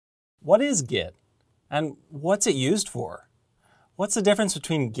What is Git? And what's it used for? What's the difference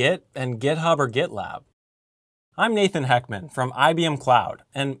between Git and GitHub or GitLab? I'm Nathan Hekman from IBM Cloud,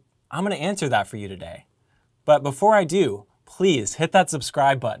 and I'm going to answer that for you today. But before I do, please hit that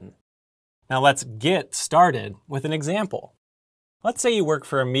subscribe button. Now let's get started with an example. Let's say you work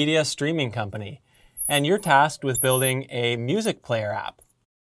for a media streaming company, and you're tasked with building a music player app,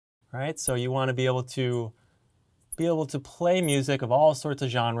 right? So you want to be able to play music of all sorts of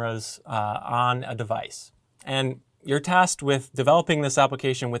genres on a device. And you're tasked with developing this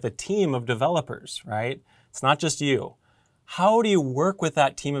application with a team of developers, right? It's not just you. How do you work with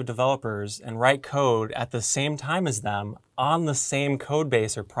that team of developers and write code at the same time as them on the same code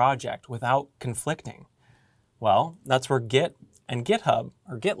base or project without conflicting? Well, that's where Git and GitHub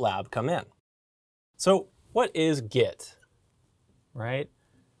or GitLab come in. So what is Git, right?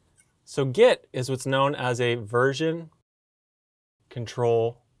 So Git is what's known as a version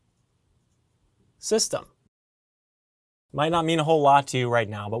control system. Might not mean a whole lot to you right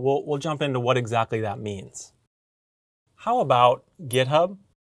now, but we'll jump into what exactly that means. How about GitHub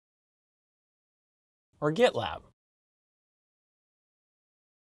or GitLab?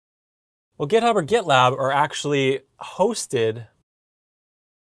 Well, GitHub or GitLab are actually hosted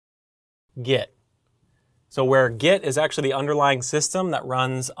Git. So where Git is actually the underlying system that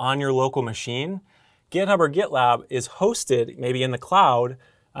runs on your local machine, GitHub or GitLab is hosted maybe in the cloud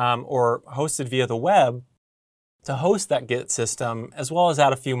or hosted via the web to host that Git system, as well as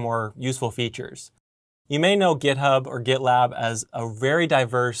add a few more useful features. You may know GitHub or GitLab as a very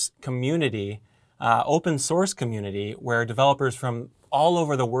diverse community, open source community, where developers from all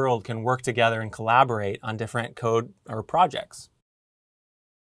over the world can work together and collaborate on different code or projects.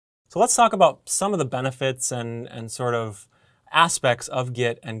 So let's talk about some of the benefits and sort of aspects of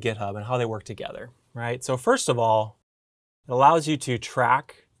Git and GitHub and how they work together, right? So first of all, it allows you to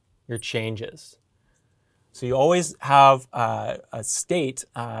track your changes. So you always have a state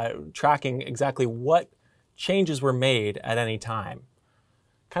tracking exactly what changes were made at any time.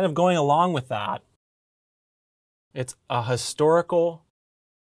 Kind of going along with that, it's a historical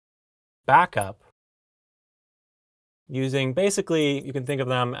backup using, basically, you can think of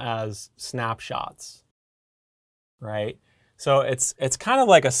them as snapshots, right? So it's kind of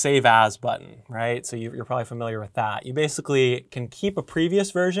like a save as button, right? So you're probably familiar with that. You basically can keep a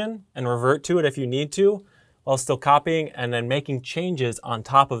previous version and revert to it if you need to, while still copying and then making changes on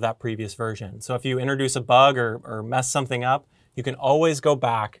top of that previous version. So if you introduce a bug or mess something up, you can always go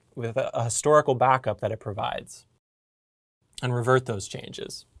back with a historical backup that it provides and revert those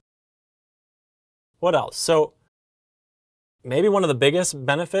changes. What else? So maybe one of the biggest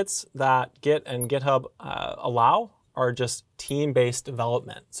benefits that Git and GitHub allow are just team-based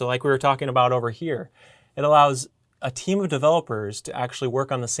development. So like we were talking about over here, it allows a team of developers to actually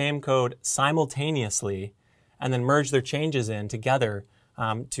work on the same code simultaneously and then merge their changes in together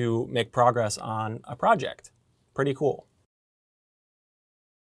to make progress on a project. Pretty cool.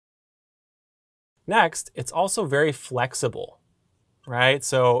 Next, it's also very flexible, right?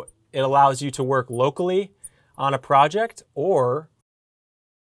 So it allows you to work locally on a project, or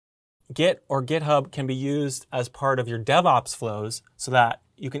Git or GitHub can be used as part of your DevOps flows so that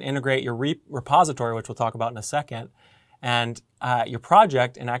you can integrate your repository, which we'll talk about in a second, and your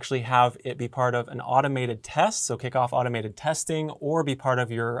project, and actually have it be part of an automated test, so kick off automated testing, or be part of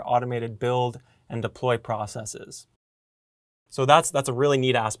your automated build and deploy processes. So that's a really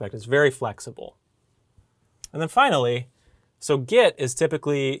neat aspect. It's very flexible. And then finally, so Git is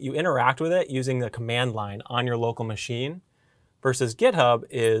typically, you interact with it using the command line on your local machine, versus GitHub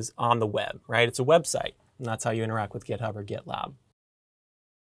is on the web, right? It's a website, and that's how you interact with GitHub or GitLab.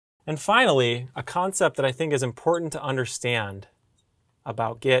 And finally, a concept that I think is important to understand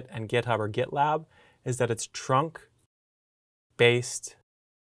about Git and GitHub or GitLab is that it's trunk-based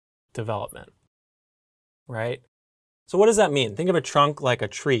development, right? So what does that mean? Think of a trunk like a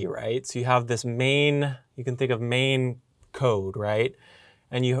tree, right? So you have this main, you can think of main code, right?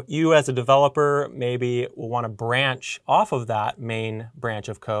 And you as a developer maybe will want to branch off of that main branch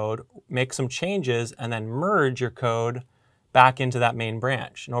of code, make some changes, and then merge your code back into that main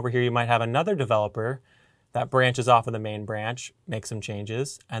branch. And over here you might have another developer that branches off of the main branch, makes some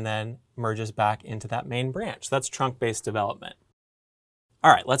changes, and then merges back into that main branch. So that's trunk-based development.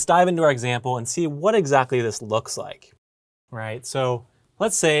 All right, let's dive into our example and see what exactly this looks like, right? So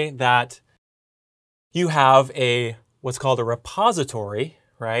let's say that you have what's called a repository,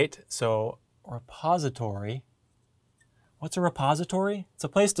 right? So repository, what's a repository? It's a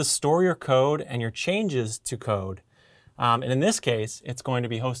place to store your code and your changes to code. And in this case, it's going to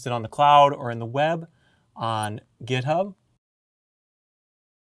be hosted on the cloud or in the web on GitHub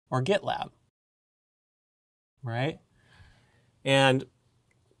or GitLab, right? And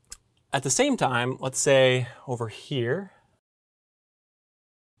at the same time, let's say over here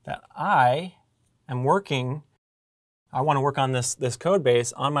that I want to work on this code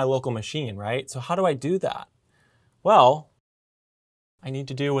base on my local machine, right? So how do I do that? Well, I need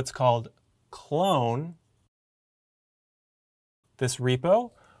to do what's called clone this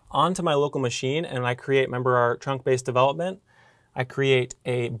repo onto my local machine, and I create, remember our trunk-based development? I create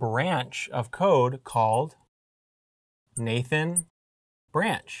a branch of code called Nathan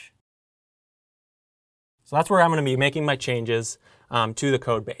branch. So that's where I'm going to be making my changes to the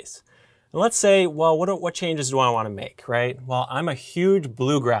code base. And let's say, well, what changes do I want to make, right? Well, I'm a huge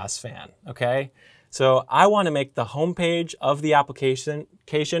bluegrass fan, okay? So I want to make the homepage of the application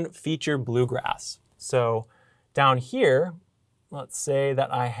feature bluegrass. So down here, let's say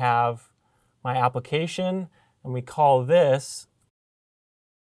that I have my application, and we call this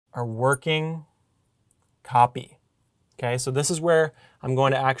our working copy. Okay, so this is where I'm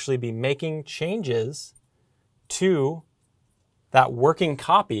going to actually be making changes to that working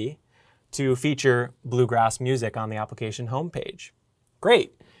copy to feature bluegrass music on the application homepage.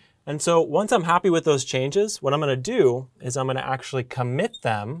 Great. And so once I'm happy with those changes, what I'm going to do is I'm going to actually commit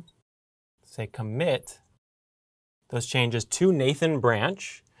them, say commit those changes to Nathan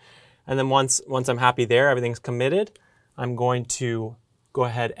branch. And then once I'm happy there, everything's committed, I'm going to go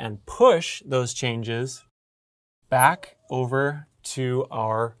ahead and push those changes back over to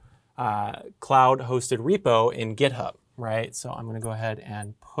our cloud-hosted repo in GitHub, right? So I'm going to go ahead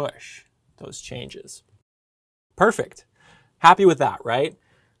and push those changes. Perfect. Happy with that, right?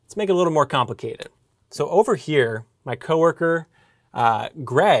 Let's make it a little more complicated. So over here, my coworker,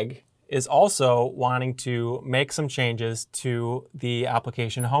 Greg, is also wanting to make some changes to the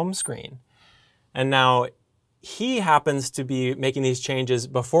application home screen. And now he happens to be making these changes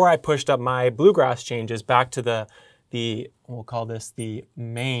before I pushed up my bluegrass changes back to the we'll call this the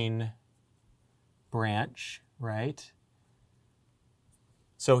main branch, right?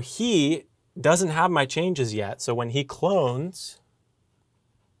 So he doesn't have my changes yet. So when he clones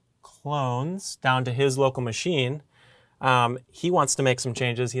down to his local machine, he wants to make some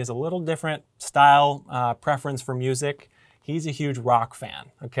changes. He has a little different style preference for music. He's a huge rock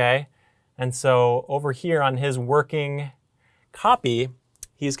fan, okay? And so over here on his working copy,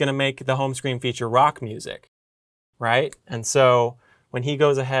 he's going to make the home screen feature rock music, right? And so when he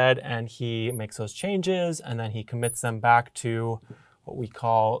goes ahead and he makes those changes and then he commits them back to what we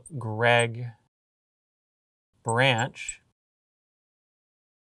call Greg branch,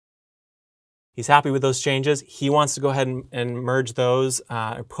 he's happy with those changes. He wants to go ahead and merge those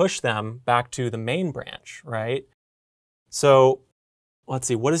or push them back to the main branch, right? So let's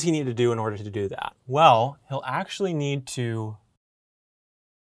see, what does he need to do in order to do that? Well, he'll actually need to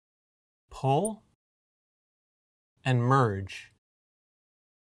pull and merge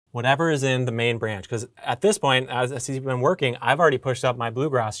whatever is in the main branch. Because at this point, as he's been working, I've already pushed up my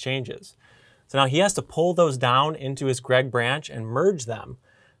bluegrass changes. So now he has to pull those down into his Greg branch and merge them.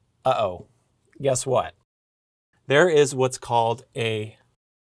 Uh-oh. Guess what? There is what's called a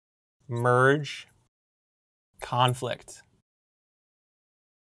merge conflict.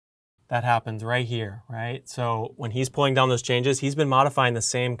 That happens right here, right? So when he's pulling down those changes, he's been modifying the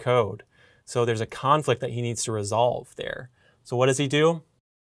same code. So there's a conflict that he needs to resolve there. So what does he do?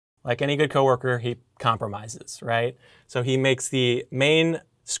 Like any good coworker, he compromises, right? So he makes the main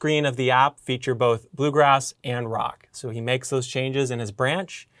screen of the app feature both bluegrass and rock. So he makes those changes in his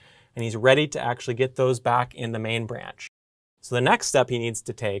branch, and he's ready to actually get those back in the main branch. So the next step he needs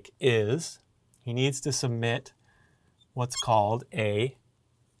to take is he needs to submit what's called a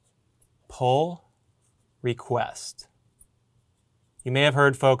pull request. You may have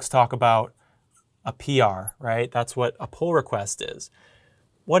heard folks talk about a PR, right? That's what a pull request is.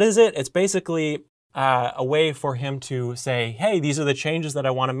 What is it? It's basically a way for him to say, hey, these are the changes that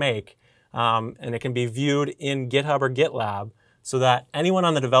I want to make. And it can be viewed in GitHub or GitLab so that anyone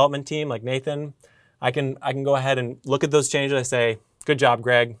on the development team, like Nathan, I can go ahead and look at those changes. I say, good job,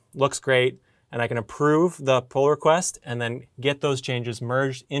 Greg, looks great. And I can approve the pull request and then get those changes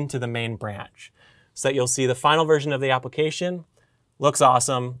merged into the main branch so that you'll see the final version of the application looks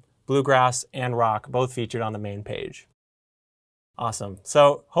awesome, bluegrass and rock both featured on the main page. Awesome.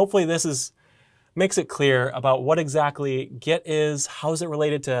 So hopefully this makes it clear about what exactly Git is, how is it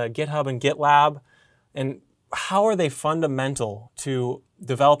related to GitHub and GitLab, and how are they fundamental to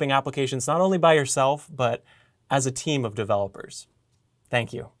developing applications not only by yourself, but as a team of developers.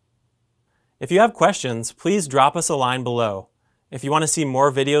 Thank you. If you have questions, please drop us a line below. If you want to see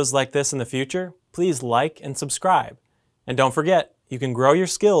more videos like this in the future, please like and subscribe. And don't forget, You can grow your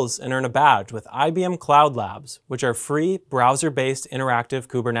skills and earn a badge with IBM Cloud Labs, which are free browser-based interactive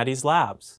Kubernetes labs.